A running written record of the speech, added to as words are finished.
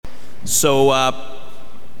So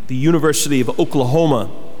the University of Oklahoma,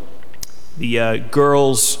 the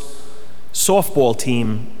girls softball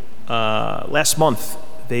team, last month,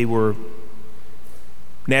 they were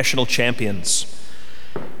national champions.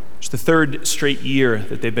 It's the third straight year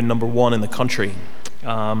that they've been number one in the country.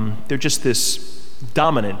 They're just this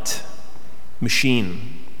dominant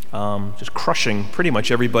machine, just crushing pretty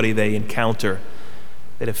much everybody they encounter.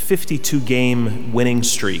 They had a 52-game winning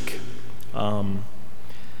streak.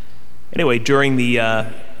 Anyway, during the,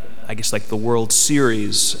 I guess like the World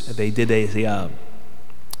Series, they did a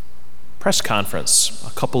press conference.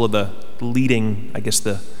 A couple of the leading, I guess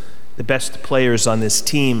the best players on this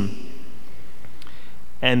team.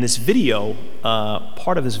 And this video,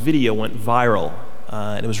 part of this video went viral.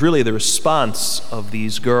 And it was really the response of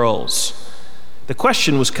these girls. The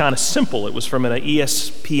question was kind of simple. It was from an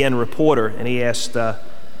ESPN reporter, and he asked,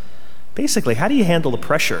 basically, how do you handle the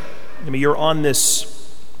pressure? I mean, you're on this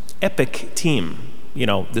epic team, you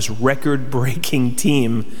know, this record-breaking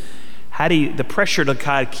team. How do you, the pressure to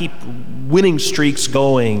kind of keep winning streaks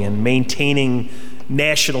going and maintaining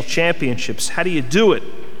national championships, how do you do it?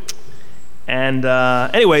 And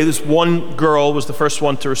anyway, this one girl was the first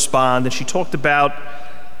one to respond, and she talked about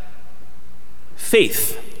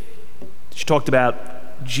faith. She talked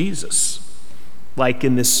about Jesus, like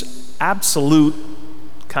in this absolute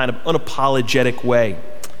kind of unapologetic way.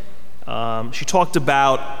 She talked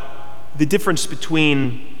about the difference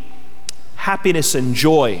between happiness and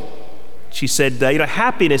joy. She said,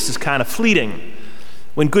 happiness is kind of fleeting.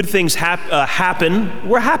 When good things happen,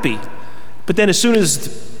 we're happy. But then as soon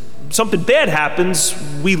as something bad happens,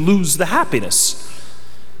 we lose the happiness.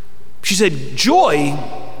 She said, joy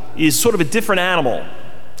is sort of a different animal.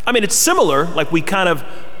 I mean, it's similar, like we kind of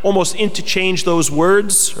almost interchange those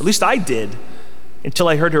words, or at least I did, until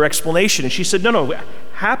I heard her explanation. And she said, no,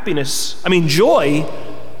 joy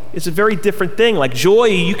is a very different thing. Like joy,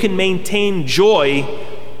 you can maintain joy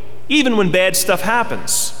even when bad stuff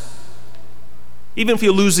happens. Even if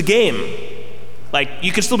you lose a game, like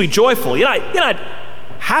you can still be joyful. You're not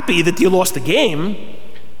happy that you lost the game,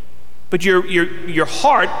 but your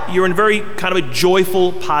heart, you're in very kind of a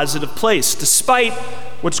joyful, positive place, despite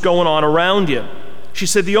what's going on around you. She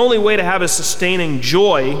said the only way to have a sustaining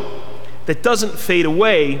joy that doesn't fade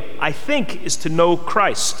away, I think, is to know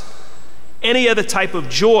Christ. Any other type of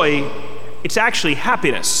joy, it's actually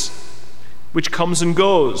happiness, which comes and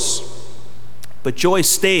goes. But joy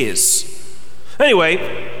stays.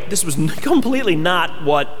 Anyway, this was completely not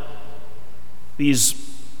what these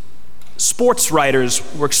sports writers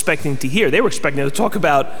were expecting to hear. They were expecting to talk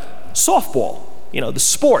about softball, the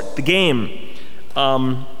sport, the game.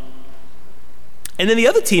 And then the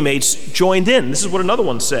other teammates joined in. This is what another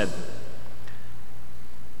one said,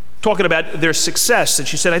 talking about their success. And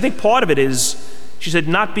she said, I think part of it is, she said,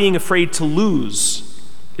 not being afraid to lose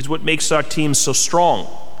is what makes our team so strong.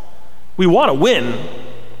 We want to win,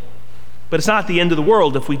 but it's not the end of the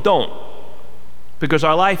world if we don't, because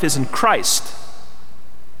our life is in Christ.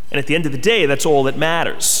 And at the end of the day, that's all that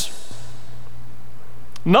matters.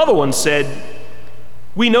 Another one said,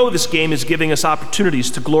 we know this game is giving us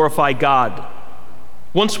opportunities to glorify God.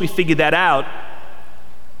 Once we figured that out,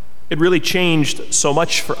 it really changed so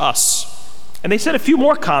much for us. And they said a few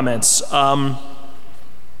more comments. And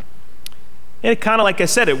it kind of, like I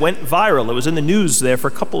said, it went viral. It was in the news there for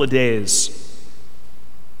a couple of days.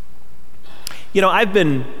 I've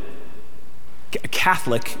been a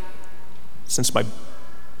Catholic since my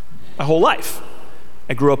whole life.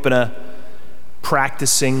 I grew up in a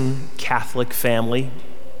practicing Catholic family.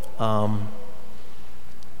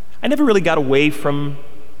 I never really got away from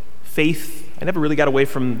faith. I never really got away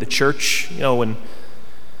from the church. In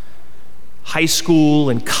high school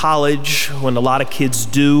and college, when a lot of kids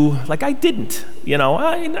do, like I didn't. And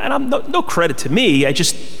I'm no credit to me.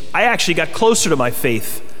 I actually got closer to my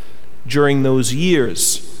faith during those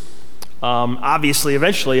years. Obviously,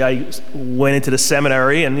 eventually, I went into the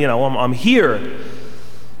seminary, and I'm here.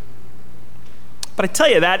 But I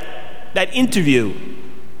tell you, that interview,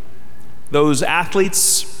 those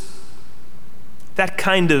athletes, that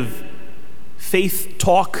kind of faith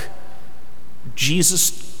talk,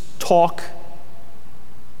 Jesus talk,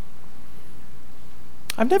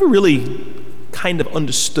 I've never really kind of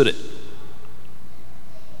understood it.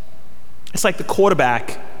 It's like the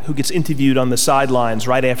quarterback who gets interviewed on the sidelines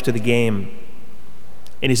right after the game,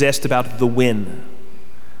 and he's asked about the win.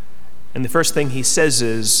 And the first thing he says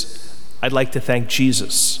is, I'd like to thank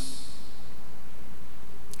Jesus.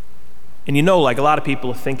 And like a lot of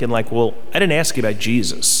people are thinking like, well, I didn't ask you about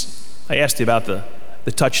Jesus. I asked you about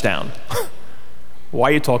the touchdown. Why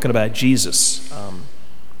are you talking about Jesus?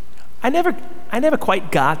 I never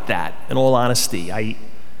quite got that, in all honesty. I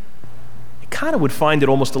kind of would find it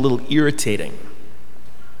almost a little irritating.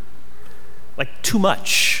 Like too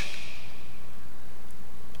much.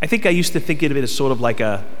 I think I used to think of it as sort of like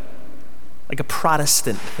a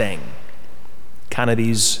Protestant thing. Kind of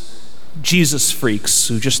these Jesus freaks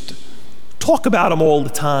who just talk about him all the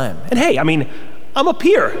time. And hey, I mean, I'm up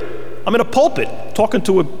here. I'm in a pulpit talking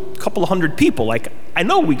to a couple of hundred people. Like, I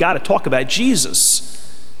know we got to talk about Jesus.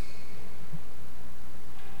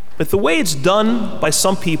 But the way it's done by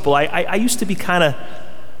some people, I used to be kind of,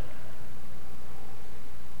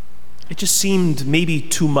 it just seemed maybe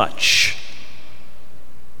too much.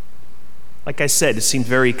 Like I said, it seemed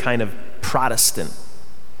very kind of Protestant.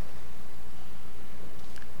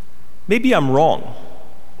 Maybe I'm wrong.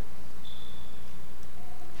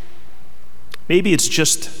 Maybe it's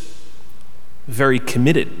just very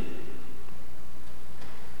committed.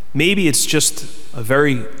 Maybe it's just a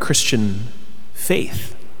very Christian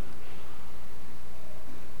faith.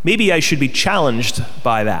 Maybe I should be challenged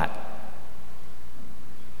by that.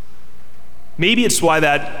 Maybe it's why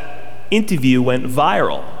that interview went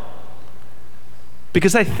viral.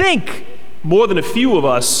 Because I think more than a few of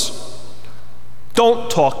us don't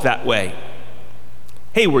talk that way.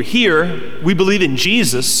 Hey, we're here, we believe in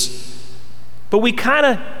Jesus, but we kind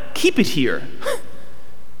of keep it here.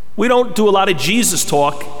 We don't do a lot of Jesus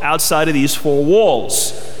talk outside of these four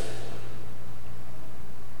walls.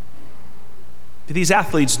 But these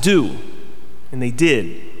athletes do, and they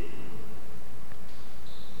did.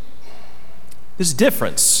 There's a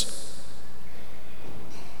difference.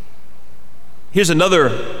 Here's another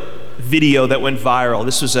video that went viral.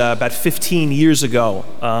 This was about 15 years ago.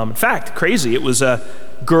 In fact, crazy, it was a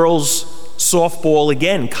girls' softball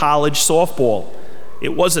again, college softball.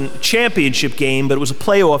 It wasn't a championship game, but it was a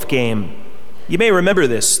playoff game. You may remember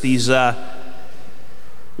this. It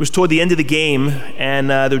was toward the end of the game, and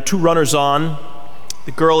there were two runners on.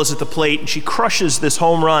 The girl is at the plate, and she crushes this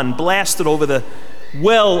home run, blasted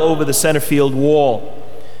well over the center field wall.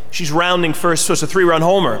 She's rounding first, so it's a 3-run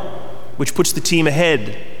homer, which puts the team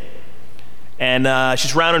ahead. And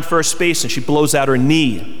she's rounding first base, and she blows out her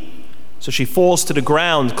knee. So she falls to the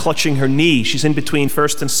ground, clutching her knee. She's in between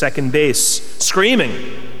first and second base, screaming.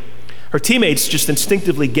 Her teammates just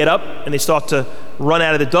instinctively get up, and they start to run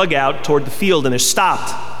out of the dugout toward the field, and they're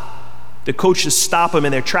stopped. The coaches stop them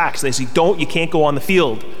in their tracks. They say, you can't go on the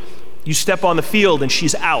field. You step on the field, and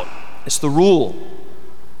she's out. It's the rule.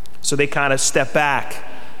 So they kind of step back,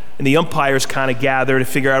 and the umpires kind of gather to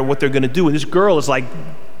figure out what they're going to do. And this girl is like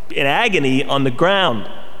in agony on the ground.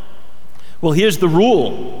 Well, here's the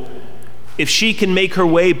rule. If she can make her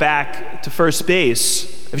way back to first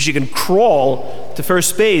base, if she can crawl to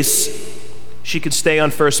first base, she can stay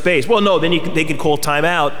on first base. Well, no, then they can call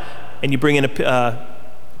timeout, and you bring in a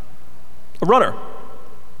runner,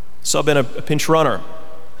 sub in a pinch runner.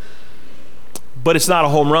 But it's not a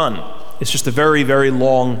home run. It's just a very, very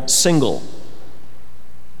long single.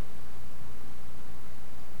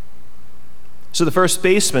 So the first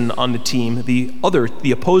baseman on the team,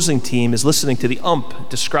 the opposing team, is listening to the ump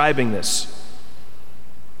describing this.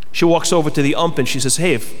 She walks over to the ump and she says,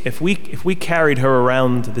 hey, if we carried her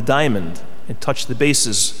around the diamond and touched the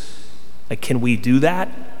bases, like, can we do that?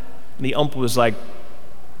 And the ump was like,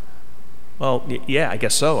 well, yeah, I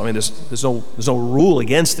guess so. I mean, there's no rule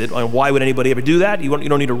against it. I mean, why would anybody ever do that? You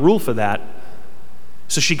don't need a rule for that.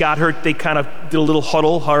 So she got her. They kind of did a little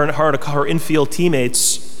huddle. Her and her infield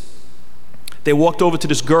teammates. They walked over to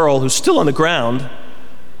this girl who's still on the ground,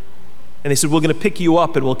 and they said, we're going to pick you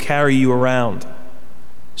up and we'll carry you around.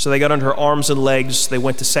 So they got on her arms and legs. They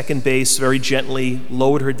went to second base very gently,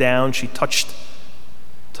 lowered her down. She touched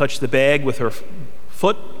the bag with her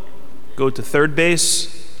foot, go to third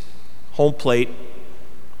base, home plate,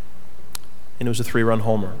 and it was a 3-run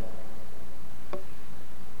homer.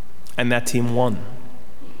 And that team won.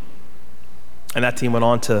 And that team went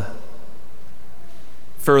on to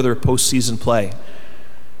further postseason play.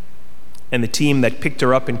 And the team that picked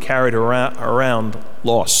her up and carried her around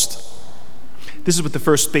lost. This is what the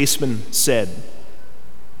first baseman said.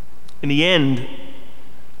 In the end,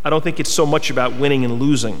 I don't think it's so much about winning and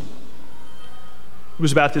losing. It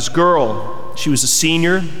was about this girl. She was a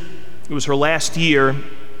senior. It was her last year.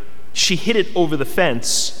 She hit it over the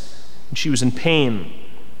fence, and she was in pain.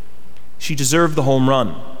 She deserved the home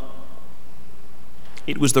run.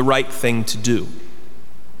 It was the right thing to do.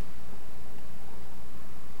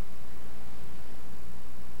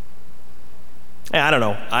 I don't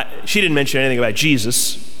know. She didn't mention anything about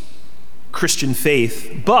Jesus, Christian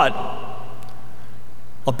faith, but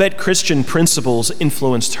I'll bet Christian principles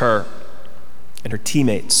influenced her and her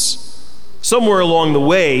teammates. Somewhere along the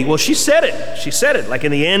way, well, she said it. Like,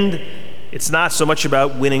 in the end, it's not so much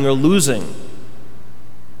about winning or losing.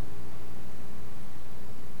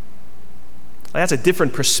 That's a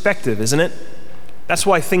different perspective, isn't it? That's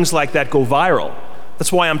why things like that go viral.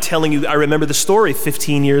 That's why I'm telling you, I remember the story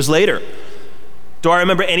 15 years later. Do I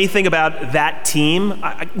remember anything about that team?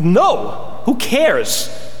 No. Who cares?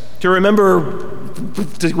 Do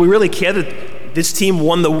we really care that this team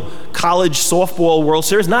won the college softball World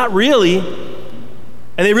Series? Not really.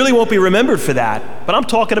 And they really won't be remembered for that. But I'm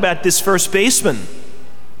talking about this first baseman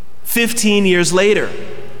 15 years later,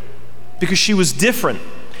 because she was different.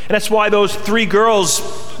 And that's why those 3 girls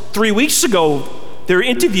 3 weeks ago, their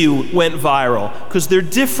interview went viral, because they're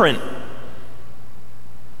different.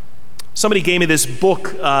 Somebody gave me this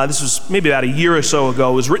book, this was maybe about a year or so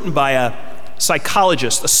ago. It was written by a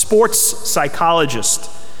psychologist, a sports psychologist.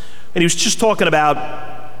 And he was just talking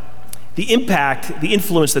about the impact, the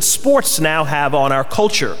influence that sports now have on our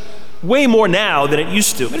culture. Way more now than it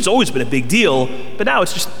used to. It's always been a big deal, but now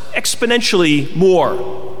it's just exponentially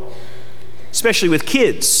more. Especially with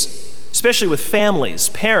kids, especially with families,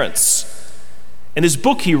 parents. And this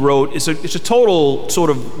book he wrote it's a total sort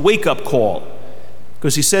of wake-up call,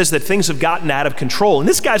 because he says that things have gotten out of control. And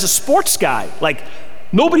this guy's a sports guy. Like,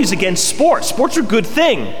 nobody's against sports. Sports are a good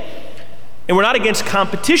thing. And we're not against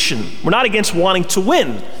competition. We're not against wanting to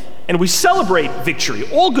win. And we celebrate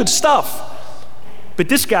victory. All good stuff. But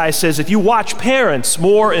this guy says if you watch parents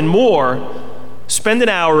more and more spend an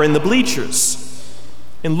hour in the bleachers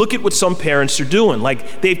and look at what some parents are doing.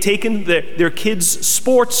 Like, they've taken their kids'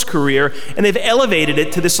 sports career and they've elevated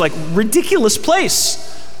it to this like ridiculous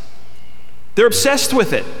place. They're obsessed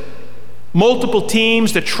with it. Multiple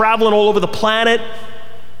teams, they're traveling all over the planet.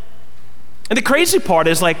 And the crazy part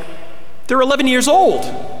is, like, they're 11 years old.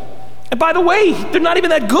 And by the way, they're not even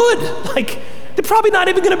that good. Like, they're probably not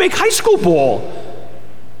even going to make high school ball.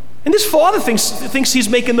 And this father thinks he's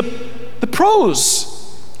making the pros.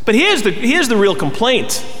 But here's the real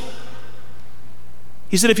complaint.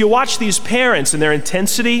 He said if you watch these parents and their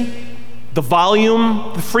intensity, the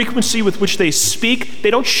volume, the frequency with which they speak,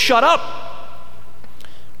 they don't shut up.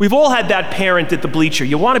 We've all had that parent at the bleacher.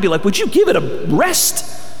 You want to be like, would you give it a rest?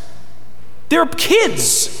 There are kids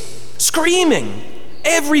screaming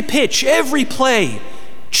every pitch, every play,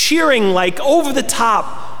 cheering like over the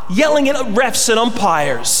top, yelling at refs and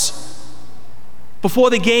umpires. Before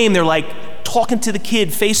the game, they're like talking to the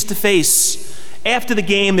kid face to face. After the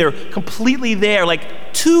game, they're completely there,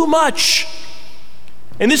 like too much.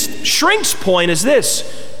 And this shrink's point is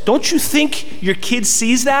this: don't you think your kid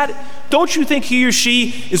sees that? Don't you think he or she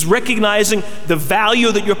is recognizing the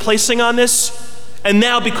value that you're placing on this? And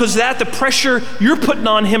now because of that, the pressure you're putting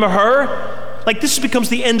on him or her, like this becomes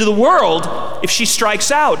the end of the world if she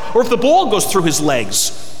strikes out or if the ball goes through his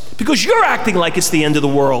legs. Because you're acting like it's the end of the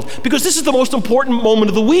world. Because this is the most important moment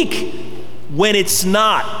of the week. When it's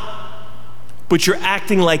not. But you're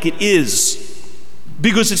acting like it is.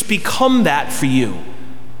 Because it's become that for you.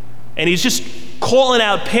 And he's just calling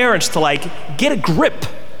out parents to like, get a grip.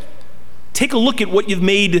 Take a look at what you've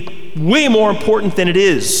made way more important than it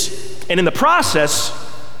is. And in the process,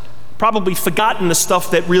 probably forgotten the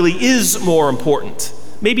stuff that really is more important.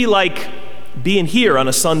 Maybe like being here on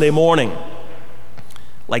a Sunday morning.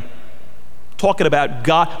 Like talking about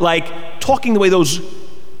God, like talking the way those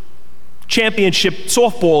championship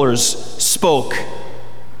softballers spoke.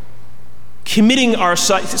 Committing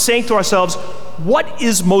saying to ourselves, what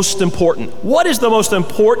is most important? What is the most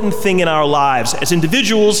important thing in our lives as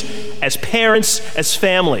individuals, as parents, as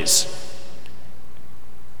families?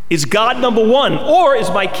 Is God number one, or is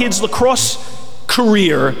my kid's lacrosse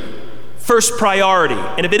career first priority?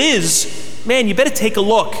 And if it is, man, you better take a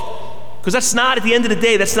look, because that's not, at the end of the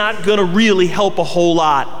day, that's not going to really help a whole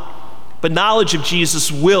lot. But knowledge of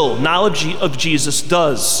Jesus will. Knowledge of Jesus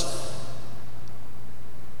does.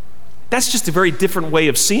 That's just a very different way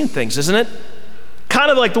of seeing things, isn't it?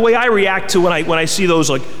 Kind of like the way I react to when I see those,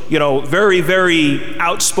 like, you know, very, very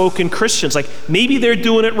outspoken Christians. Like, maybe they're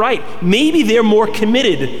doing it right. Maybe they're more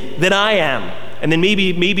committed than I am. And then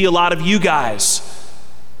maybe a lot of you guys.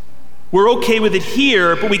 We're okay with it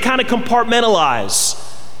here, but we kind of compartmentalize.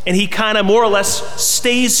 And he kind of more or less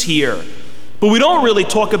stays here. But we don't really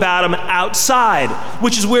talk about him outside,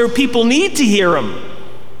 which is where people need to hear him.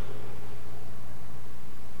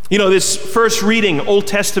 You know, this first reading, Old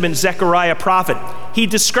Testament Zechariah prophet, he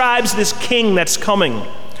describes this king that's coming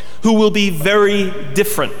who will be very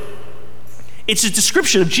different. It's a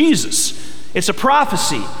description of Jesus. It's a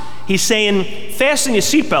prophecy. He's saying, fasten your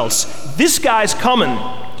seatbelts. This guy's coming,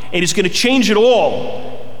 and he's going to change it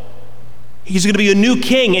all. He's going to be a new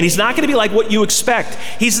king, and he's not going to be like what you expect.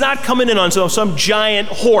 He's not coming in on some giant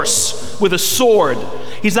horse with a sword.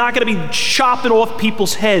 He's not going to be chopping off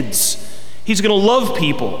people's heads. He's going to love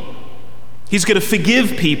people. He's going to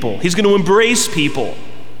forgive people. He's going to embrace people.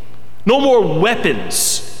 No more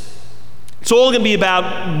weapons. It's all going to be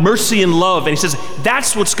about mercy and love. And he says,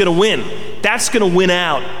 that's what's going to win. That's going to win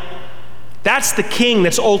out. That's the king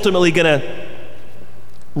that's ultimately going to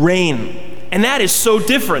reign. And that is so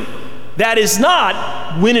different. That is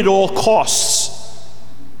not win at all costs.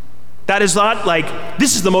 That is not like,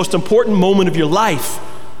 this is the most important moment of your life,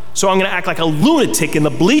 so I'm going to act like a lunatic in the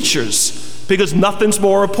bleachers because nothing's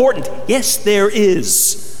more important. Yes, there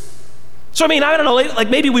is. So, I don't know, like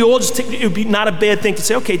maybe we all just think it would be not a bad thing to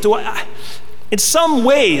say, okay, in some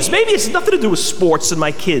ways, maybe it's nothing to do with sports and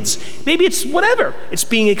my kids. Maybe it's whatever. It's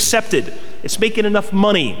being accepted. It's making enough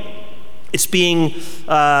money. It's being,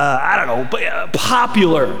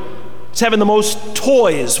 popular. It's having the most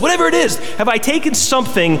toys. Whatever it is. Have I taken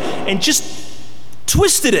something and just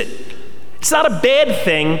twisted it? It's not a bad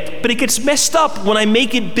thing, but it gets messed up when I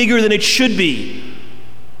make it bigger than it should be.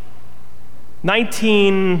 I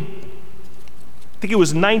think it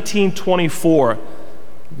was 1924,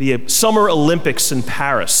 the Summer Olympics in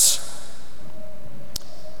Paris.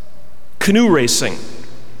 Canoe racing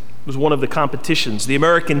was one of the competitions. The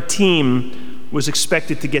American team was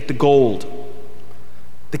expected to get the gold.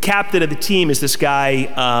 The captain of the team is this guy,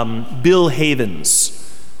 Bill Havens,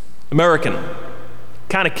 American,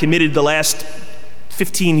 kind of committed the last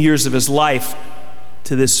 15 years of his life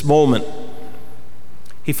to this moment.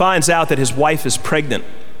 He finds out that his wife is pregnant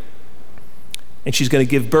and she's going to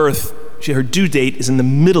give birth. Her due date is in the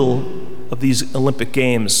middle of these Olympic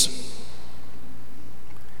Games.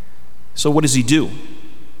 So what does he do?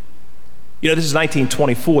 This is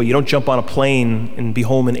 1924. You don't jump on a plane and be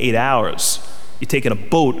home in 8 hours. You're taking a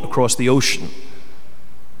boat across the ocean.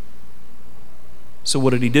 So what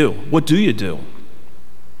did he do? What do you do?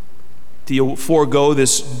 Do you forego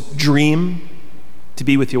this dream to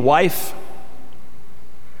be with your wife?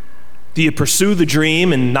 Do you pursue the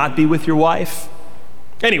dream and not be with your wife?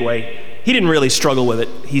 Anyway, he didn't really struggle with it.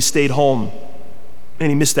 He stayed home, and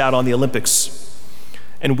he missed out on the Olympics.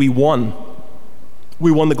 And we won.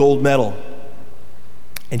 We won the gold medal.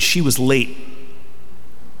 And she was late.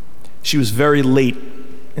 She was very late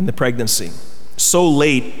in the pregnancy. So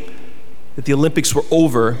late that the Olympics were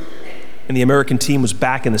over and the American team was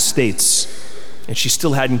back in the States, and she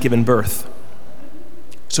still hadn't given birth.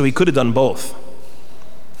 So he could have done both.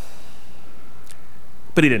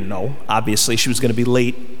 But he didn't know, obviously, she was going to be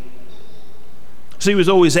late. So he was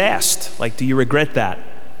always asked, do you regret that?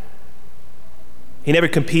 He never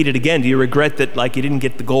competed again. Do you regret that, you didn't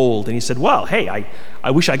get the gold? And he said, well, hey,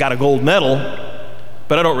 I wish I got a gold medal,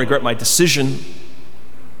 but I don't regret my decision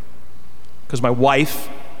because my wife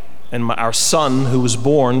and our son who was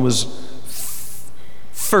born was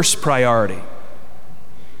first priority.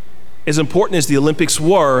 As important as the Olympics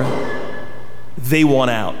were, they won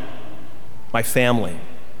out. My family.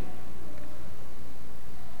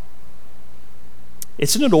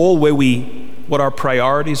 Isn't it all what our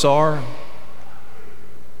priorities are?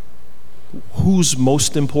 Who's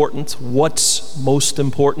most important? What's most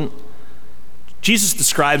important? Jesus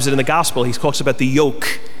describes it in the gospel. He talks about the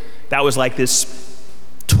yoke. That was like this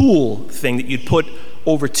tool thing that you'd put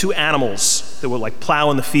over two animals that would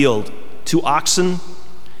plow in the field, two oxen,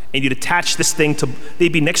 and you'd attach this thing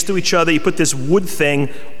they'd be next to each other. You put this wood thing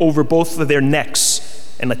over both of their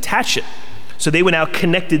necks and attach it. So they were now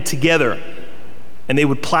connected together, and they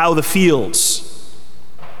would plow the fields.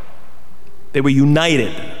 They were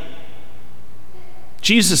united.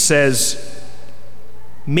 Jesus says,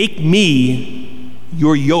 make me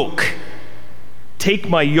your yoke. Take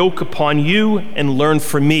my yoke upon you and learn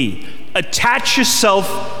from me. Attach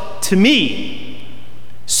yourself to me.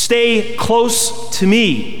 Stay close to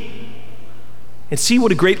me. And see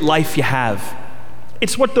what a great life you have.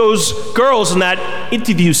 It's what those girls in that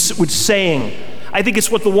interview were saying. I think it's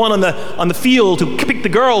what the one on the field who picked the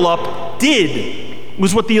girl up did. It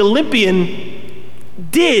was what the Olympian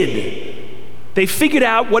did. They figured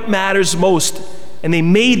out what matters most, and they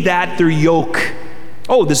made that their yoke.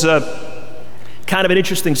 Oh, there's a kind of an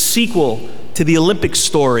interesting sequel to the Olympic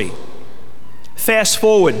story. Fast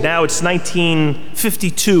forward, now it's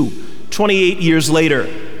 1952, 28 years later.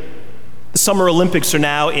 The Summer Olympics are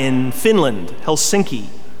now in Finland, Helsinki.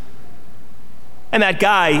 And that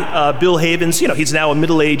guy, Bill Havens, he's now a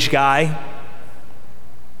middle-aged guy.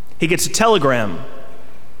 He gets a telegram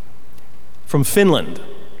from Finland,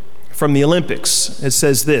 from the Olympics. It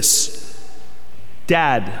says this: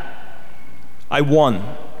 Dad, I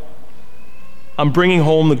won. I'm bringing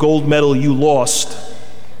home the gold medal you lost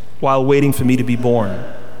while waiting for me to be born.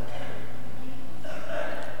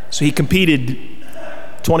 So he competed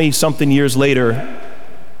 20-something years later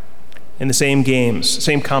in the same games,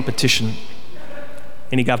 same competition,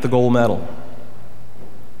 and he got the gold medal.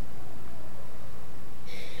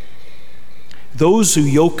 Those who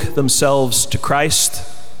yoke themselves to Christ,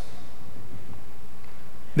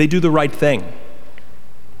 they do the right thing.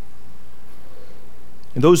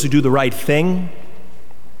 And those who do the right thing,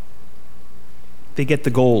 they get the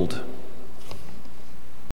gold.